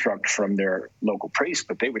construct from their local priest,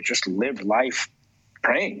 but they would just live life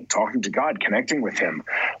praying, talking to God, connecting with him,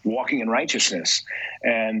 walking in righteousness.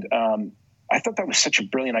 And I thought that was such a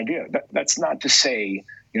brilliant idea. That's not to say,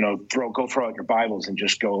 go throw out your Bibles and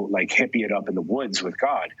just go like hippie it up in the woods with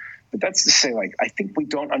God. But that's to say, like, I think we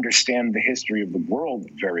don't understand the history of the world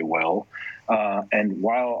very well. And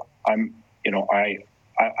while I'm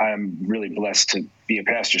really blessed to be a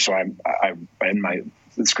pastor, so I in my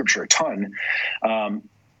scripture a ton.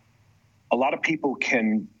 A lot of people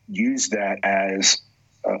can use that as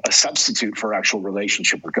a substitute for actual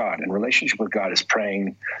relationship with God. And relationship with God is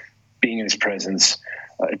praying, being in his presence.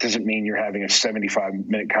 It doesn't mean you're having a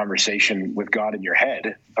 75-minute conversation with God in your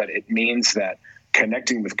head, but it means that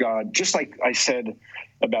connecting with God, just like I said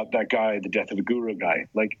about that guy, the Death of a Guru guy,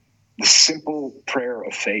 like the simple prayer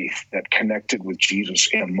of faith that connected with Jesus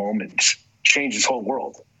in a moment changed his whole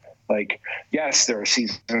world. Like, yes, there are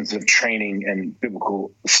seasons of training and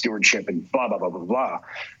biblical stewardship and blah, blah, blah, blah, blah.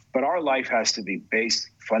 But our life has to be based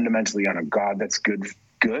fundamentally on a God that's good.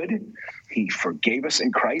 He forgave us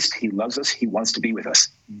in Christ. He loves us. He wants to be with us.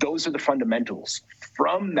 Those are the fundamentals.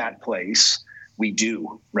 From that place, we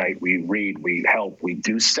do, right? We read, we help, we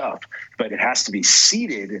do stuff, but it has to be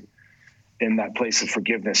seated in that place of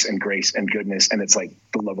forgiveness and grace and goodness. And it's like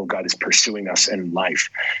the love of God is pursuing us in life.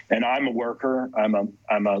 And I'm a worker. I'm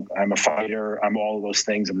a fighter. I'm all of those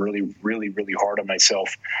things. I'm really, really, really hard on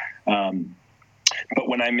myself. But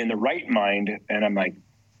when I'm in the right mind and I'm like,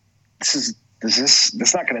 that's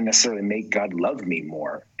not going to necessarily make God love me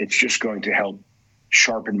more. It's just going to help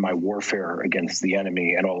sharpen my warfare against the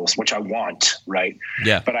enemy and all this, which I want, right?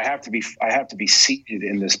 Yeah. But I have to be seated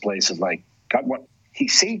in this place of like, God, he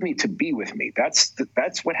saved me to be with me. That's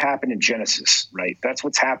what happened in Genesis, right? That's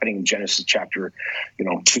what's happening in Genesis chapter,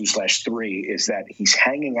 2/3 is that he's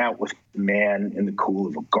hanging out with man in the cool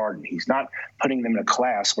of a garden. He's not putting them in a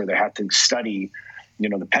class where they have to study,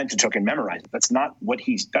 the Pentateuch and memorize it. That's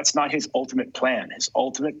not his ultimate plan. His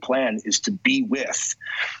ultimate plan is to be with,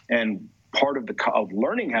 and part of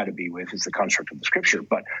learning how to be with is the construct of the scripture.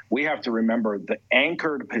 But we have to remember the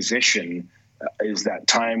anchored position is that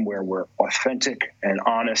time where we're authentic and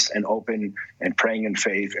honest and open and praying in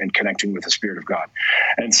faith and connecting with the Spirit of God.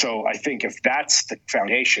 And so I think if that's the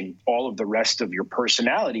foundation, all of the rest of your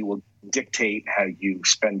personality will dictate how you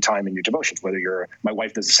spend time in your devotions. My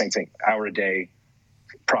wife does the same thing, hour a day,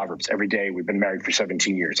 Proverbs every day. We've been married for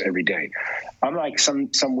 17 years, every day. I'm like, some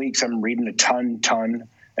weeks I'm reading a ton,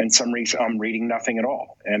 and some weeks I'm reading nothing at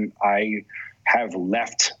all. And I have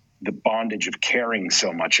left the bondage of caring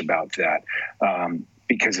so much about that,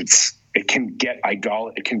 because it can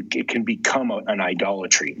become an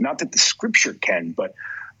idolatry. Not that the scripture can, but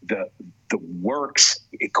the works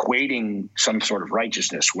equating some sort of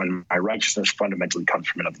righteousness, when my righteousness fundamentally comes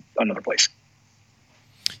from another place.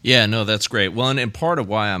 Yeah, no, that's great. Well, and part of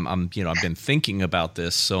why I've been thinking about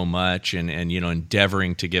this so much and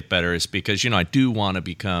endeavoring to get better is because, I do want to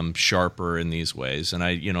become sharper in these ways. And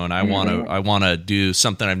I want to do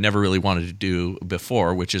something I've never really wanted to do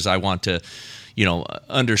before, which is I want to,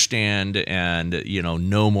 understand and,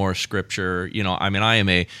 know more scripture. I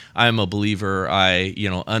am a believer. I,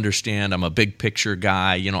 understand. I'm a big picture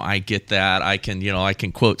guy. I get that. I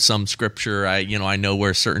can quote some scripture. I know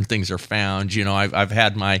where certain things are found. I've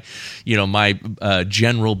had my, my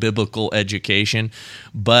general biblical education,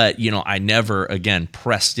 but, I never, again,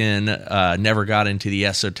 pressed in, never got into the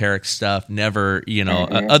esoteric stuff, never,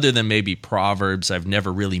 other than maybe Proverbs, I've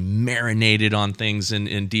never really marinated on things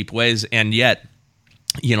in deep ways. And yet,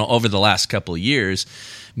 over the last couple of years,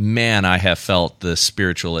 man, I have felt the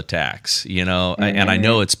spiritual attacks, and I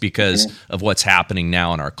know it's because of what's happening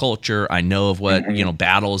now in our culture. I know of what,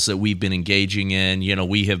 battles that we've been engaging in.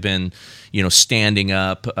 We have been, standing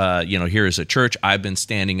up, here as a church. I've been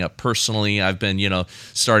standing up personally. I've been,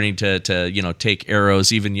 starting to take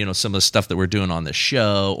arrows, even, some of the stuff that we're doing on the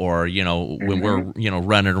show, or, when we're,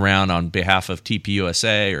 running around on behalf of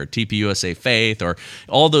TPUSA or TPUSA Faith, or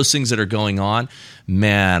all those things that are going on.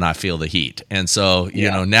 Man, I feel the heat. And so,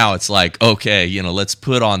 now it's like, okay, let's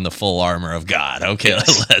put on the full armor of God. Okay,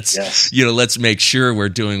 let's make sure we're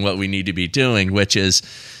doing what we need to be doing, which is,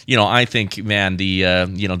 I think, man, the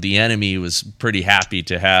enemy was pretty happy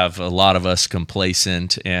to have a lot of us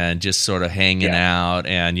complacent and just sort of hanging out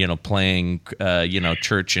and, playing,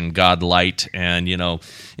 church and God light and,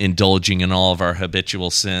 indulging in all of our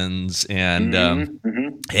habitual sins. And,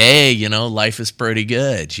 hey, life is pretty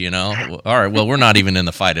good, All right, well, we're not even in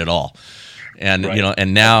the fight at all. And,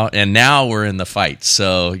 and now we're in the fight.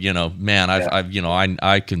 So, man,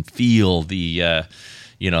 I can feel the,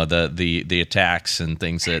 the attacks and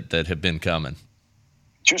things that have been coming.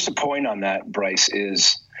 Just a point on that, Bryce,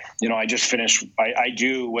 is, I just finished, I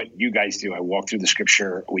do what you guys do. I walk through the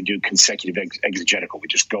scripture. We do consecutive exegetical. We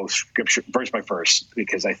just go scripture verse by verse,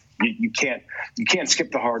 because you can't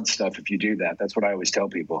skip the hard stuff if you do that. That's what I always tell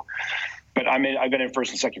people. But I've been in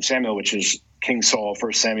 1st and 2nd Samuel, which is King Saul,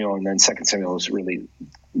 1 Samuel, and then 2 Samuel is really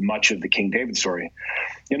much of the King David story.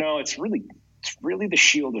 It's really the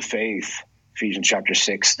shield of faith, Ephesians chapter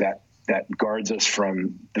 6, that guards us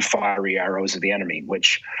from the fiery arrows of the enemy,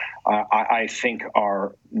 which I think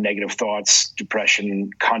are negative thoughts,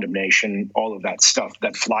 depression, condemnation, all of that stuff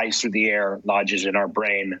that flies through the air, lodges in our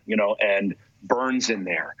brain, and burns in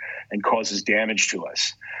there and causes damage to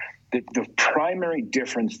us. The primary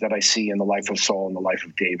difference that I see in the life of Saul and the life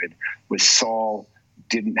of David was Saul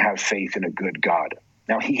didn't have faith in a good God.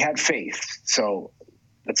 Now, he had faith, so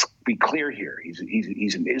let's be clear here.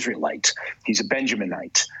 He's an Israelite. He's a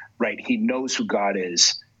Benjaminite, right? He knows who God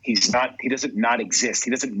is. He doesn't not exist. He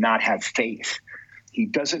doesn't not have faith. He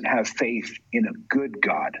doesn't have faith in a good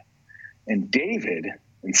God. And David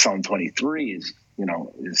in Psalm 23 is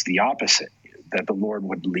the opposite, that the Lord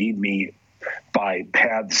would lead me by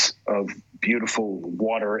paths of beautiful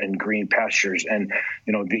water and green pastures. And,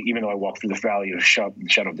 even though I walk through the valley of shadow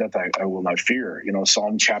of death, I will not fear.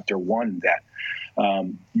 Psalm chapter 1,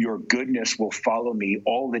 that your goodness will follow me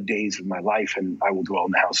all the days of my life, and I will dwell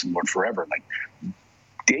in the house of the Lord forever. Like,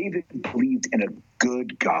 David believed in a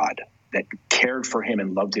good God that cared for him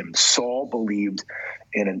and loved him. Saul believed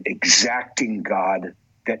in an exacting God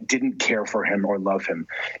that didn't care for him or love him.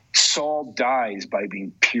 Saul dies by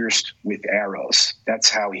being pierced with arrows.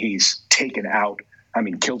 That's how he's taken out.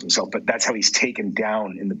 Killed himself, but that's how he's taken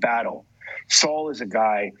down in the battle. Saul is a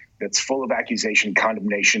guy that's full of accusation,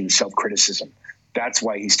 condemnation, self-criticism. That's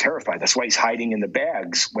why he's terrified. That's why he's hiding in the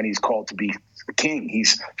bags when he's called to be king.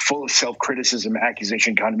 He's full of self-criticism,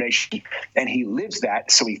 accusation, condemnation, and he lives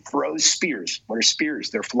that, so he throws spears. What are spears?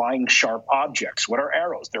 They're flying sharp objects. What are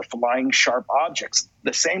arrows? They're flying sharp objects.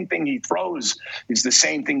 The same thing he throws is the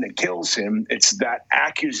same thing that kills him. It's that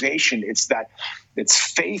accusation. It's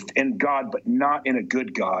faith in God, but not in a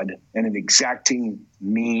good God, and an exacting,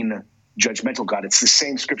 mean, judgmental God. It's the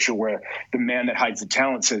same scripture where the man that hides the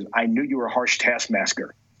talent says, I knew you were a harsh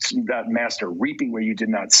taskmaster. master, reaping where you did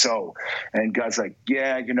not sow. And God's like,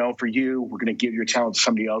 yeah, for you, we're going to give your talent to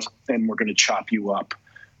somebody else, and we're going to chop you up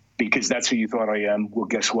because that's who you thought I am. Well,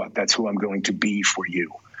 guess what? That's who I'm going to be for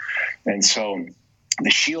you. And so the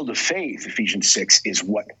shield of faith, Ephesians 6, is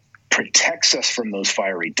what protects us from those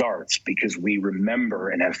fiery darts, because we remember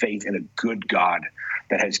and have faith in a good God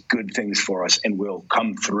that has good things for us and will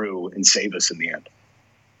come through and save us in the end.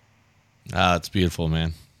 It's beautiful,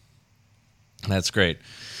 man. That's great.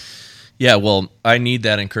 Yeah, well, I need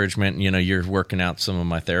that encouragement. You're working out some of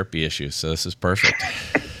my therapy issues, so this is perfect.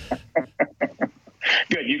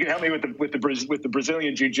 Good. You can help me with the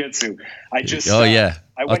Brazilian jiu-jitsu. I'll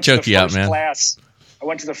choke you out, man. I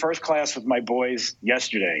went to the first class with my boys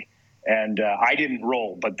yesterday, and I didn't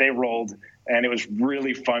roll, but they rolled, and it was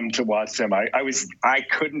really fun to watch them. I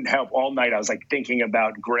couldn't help all night. I was like thinking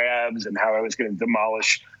about grabs and how I was going to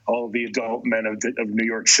demolish all the adult men of New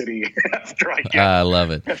York City after I love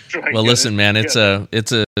it. Well, listen, man, it's a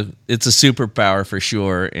superpower for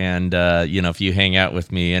sure. And if you hang out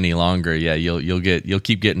with me any longer, you'll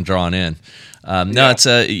keep getting drawn in.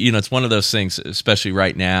 It's one of those things, especially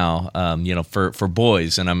right now, for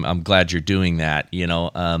boys, and I'm glad you're doing that.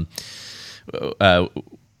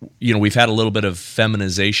 We've had a little bit of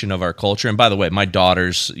feminization of our culture. And by the way, my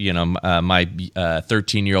daughter's, my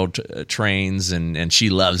 13-year-old trains, and she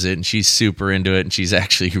loves it, and she's super into it, and she's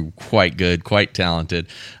actually quite good, quite talented.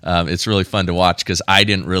 It's really fun to watch because I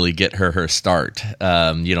didn't really get her start.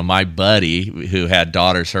 My buddy who had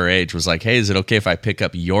daughters her age was like, hey, is it okay if I pick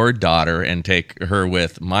up your daughter and take her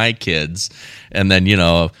with my kids? And then,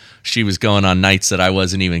 she was going on nights that I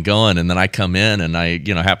wasn't even going, and then I come in and I,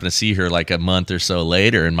 happen to see her like a month or so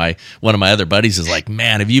later, and one of my other buddies is like,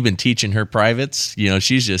 "Man, have you been teaching her privates?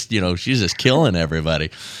 She's just killing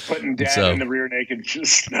everybody." Putting dad in the rear naked,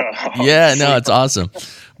 it's awesome.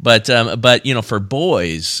 But for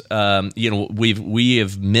boys, we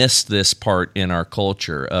have missed this part in our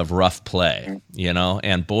culture of rough play,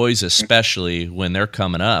 and boys especially when they're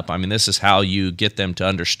coming up. I mean, this is how you get them to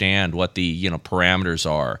understand what the parameters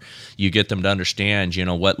are. You get them to understand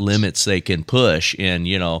what limits they can push in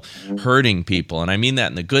hurting people, and I mean that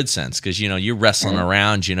in the good sense, because you're wrestling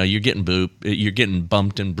around, you're getting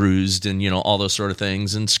bumped and bruised, and all those sort of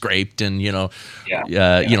things, and scraped, and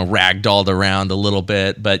ragdolled around a little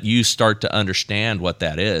bit, but you start to understand what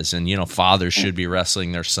that is, and fathers should be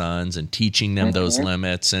wrestling their sons and teaching them those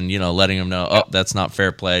limits, and letting them know, oh, that's not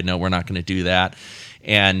fair play. No, we're not going to do that.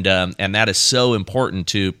 And that is so important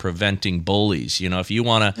to preventing bullies.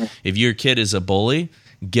 If your kid is a bully,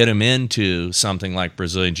 get them into something like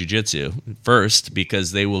Brazilian Jiu-Jitsu first,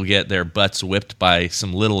 because they will get their butts whipped by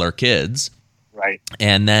some littler kids. Right.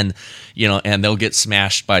 And then, and they'll get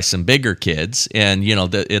smashed by some bigger kids, and,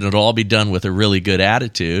 it'll all be done with a really good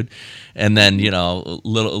attitude. And then, a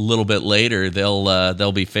little bit later,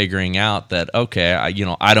 they'll be figuring out that, okay,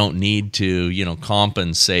 I don't need to,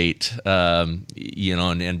 compensate, and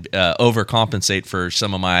overcompensate for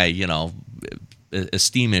some of my,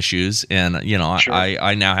 esteem issues. And, sure.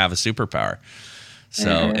 I now have a superpower. So,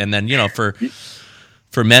 and then,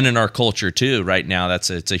 for men in our culture too, right now, it's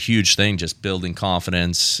a huge thing, just building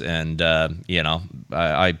confidence, and I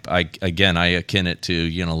akin it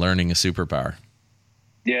to learning a superpower.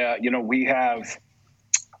 Yeah,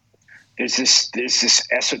 there's this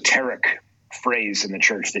esoteric phrase in the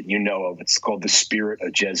church that of. It's called the spirit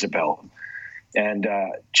of Jezebel, and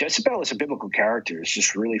Jezebel is a biblical character. It's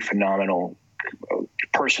just really phenomenal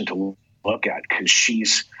person to look at, because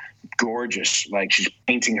she's gorgeous. Like, she's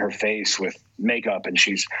painting her face with makeup, and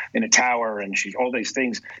she's in a tower, and she's all these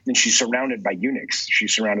things, and she's surrounded by eunuchs.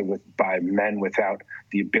 She's surrounded by men without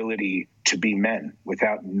the ability to be men,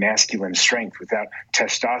 without masculine strength, without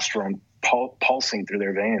testosterone pulsing through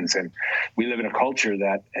their veins. And we live in a culture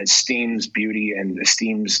that esteems beauty and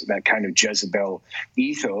esteems that kind of Jezebel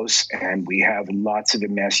ethos, and we have lots of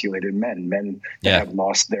emasculated men that have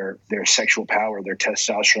lost their sexual power, their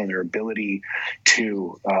testosterone, their ability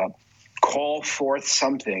to call forth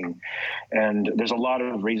something. And there's a lot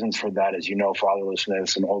of reasons for that, as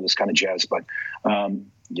fatherlessness and all this kind of jazz. But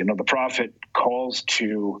the prophet calls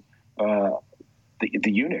to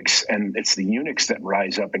the eunuchs, and it's the eunuchs that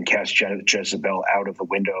rise up and cast Jezebel out of the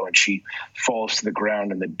window, and she falls to the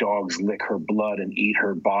ground, and the dogs lick her blood and eat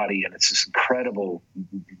her body. And it's this incredible,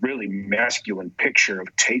 really masculine picture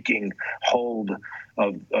of taking hold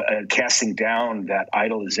of casting down that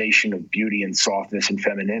idolization of beauty and softness and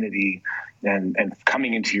femininity, and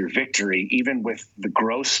coming into your victory, even with the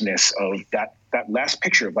grossness of that last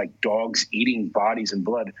picture of like dogs eating bodies and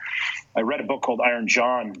blood. I read a book called Iron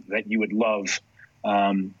John that you would love.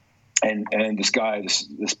 And this guy,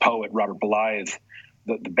 this poet, Robert Blythe,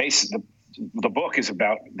 the base. The book is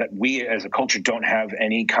about that we as a culture don't have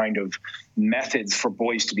any kind of methods for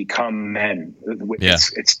boys to become men.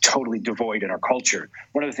 It's totally devoid in our culture.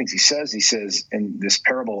 One of the things he says in this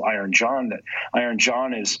parable, Iron John, that Iron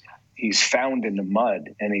John he's found in the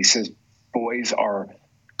mud, and he says boys are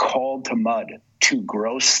called to mud, to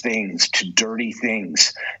gross things, to dirty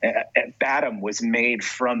things. Adam was made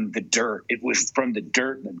from the dirt. It was from the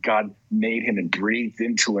dirt that God made him and breathed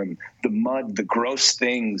into him. The mud, the gross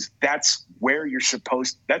things, that's where you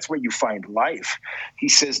find life. He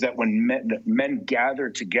says that when men gather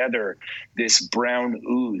together, this brown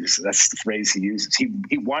ooze, that's the phrase he uses.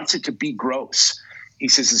 He wants it to be gross. He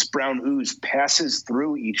says this brown ooze passes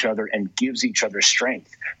through each other and gives each other strength.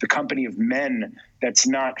 The company of men that's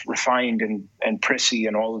not refined and prissy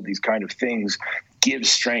and all of these kind of things gives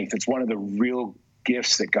strength. It's one of the real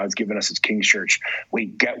gifts that God's given us as King's Church. We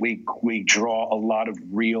draw a lot of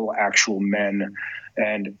real, actual men.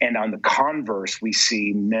 And on the converse, we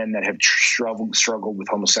see men that have struggled with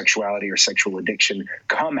homosexuality or sexual addiction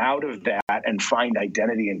come out of that and find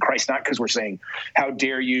identity in Christ. Not because we're saying, how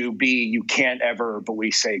dare you can't ever, but we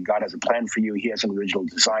say God has a plan for you. He has an original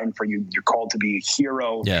design for you. You're called to be a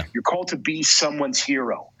hero. Yeah. You're called to be someone's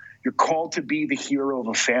hero. You're called to be the hero of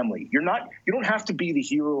a family. You don't have to be the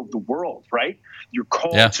hero of the world, right? You're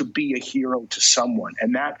called to be a hero to someone.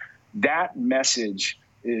 And that message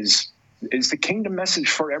is the kingdom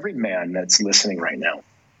message for every man that's listening right now.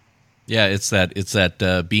 Yeah, it's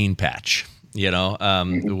that bean patch,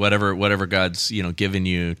 whatever God's given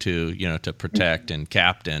you to protect and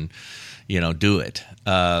captain, do it.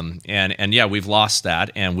 And we've lost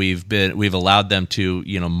that, and we've allowed them to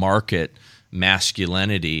market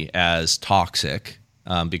masculinity as toxic,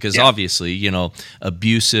 because obviously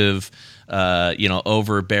abusive,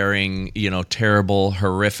 overbearing, terrible,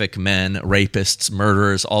 horrific men, rapists,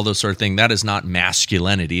 murderers, all those sort of things. That is not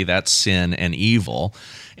masculinity. That's sin and evil.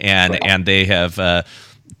 And they have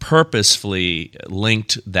purposefully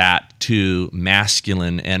linked that to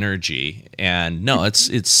masculine energy. And no,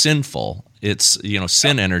 it's sinful. It's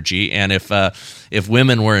sin energy, and if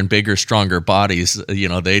women were in bigger, stronger bodies,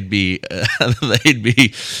 they'd be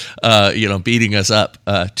beating us up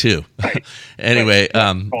too. Anyway,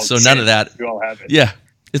 so none of that. We all have it. Yeah,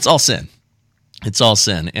 it's all sin. It's all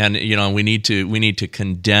sin, and we need to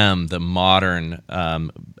condemn the modern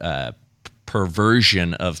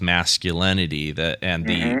perversion of masculinity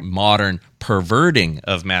the modern perverting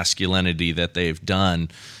of masculinity that they've done.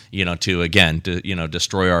 To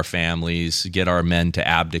destroy our families, get our men to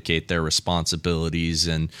abdicate their responsibilities,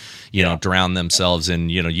 and drown themselves in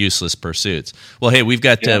useless pursuits. Well, hey, we've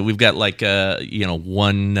got like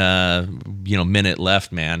 1 minute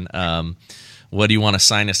left, man. What do you want to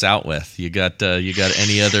sign us out with? You got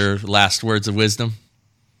any other last words of wisdom?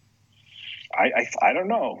 I don't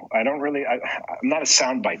know. I don't really. I'm not a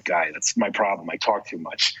soundbite guy. That's my problem. I talk too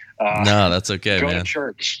much. No, that's okay, man. Go to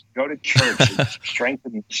church.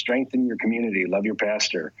 Strengthen your community. Love your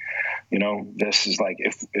pastor. This is like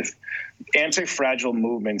if anti-fragile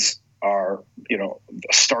movements are,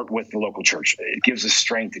 start with the local church. It gives us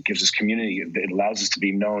strength. It gives us community. It allows us to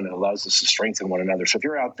be known. It allows us to strengthen one another. So if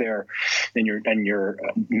you're out there and you're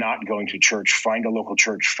not going to church, find a local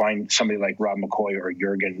church. Find somebody like Rob McCoy or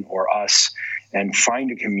Jurgen or us, and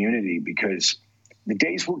find a community, because the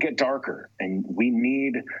days will get darker, and we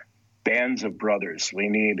need bands of brothers. We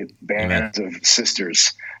need bands of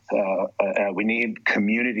sisters. We need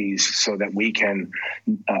communities so that we can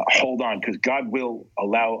hold on, because God will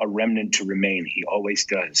allow a remnant to remain. He always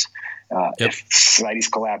does. If society's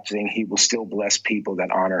collapsing, he will still bless people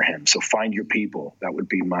that honor him. So find your people. That would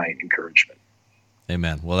be my encouragement.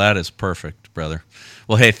 Amen. Well, that is perfect, brother.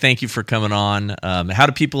 Well, hey, thank you for coming on. How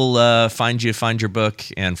do people find you, find your book,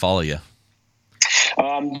 and follow you?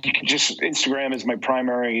 Just Instagram is my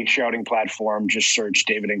primary shouting platform. Just search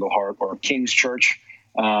David Engelhart or King's Church.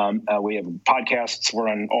 We have podcasts. We're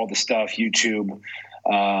on all the stuff, YouTube.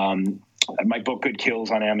 My book, Good Kills,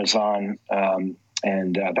 on Amazon.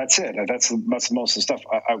 And that's it. That's most of the stuff.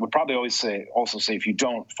 I would probably also say if you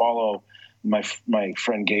don't follow my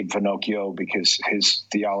friend Gabe Finocchio, because his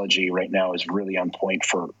theology right now is really on point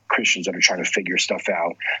for Christians that are trying to figure stuff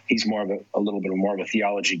out. He's more of a little bit more of a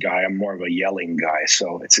theology guy. I'm more of a yelling guy.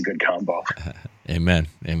 So it's a good combo. Amen.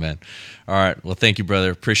 Amen. All right. Well, thank you, brother.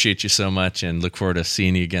 Appreciate you so much, and look forward to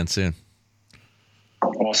seeing you again soon.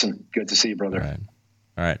 Awesome. Good to see you, brother.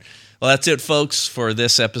 All right. Well, that's it, folks, for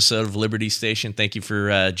this episode of Liberty Station. Thank you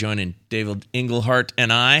for joining David Engelhart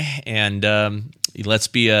and I, and let's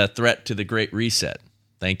be a threat to the Great Reset.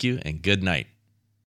 Thank you, and good night.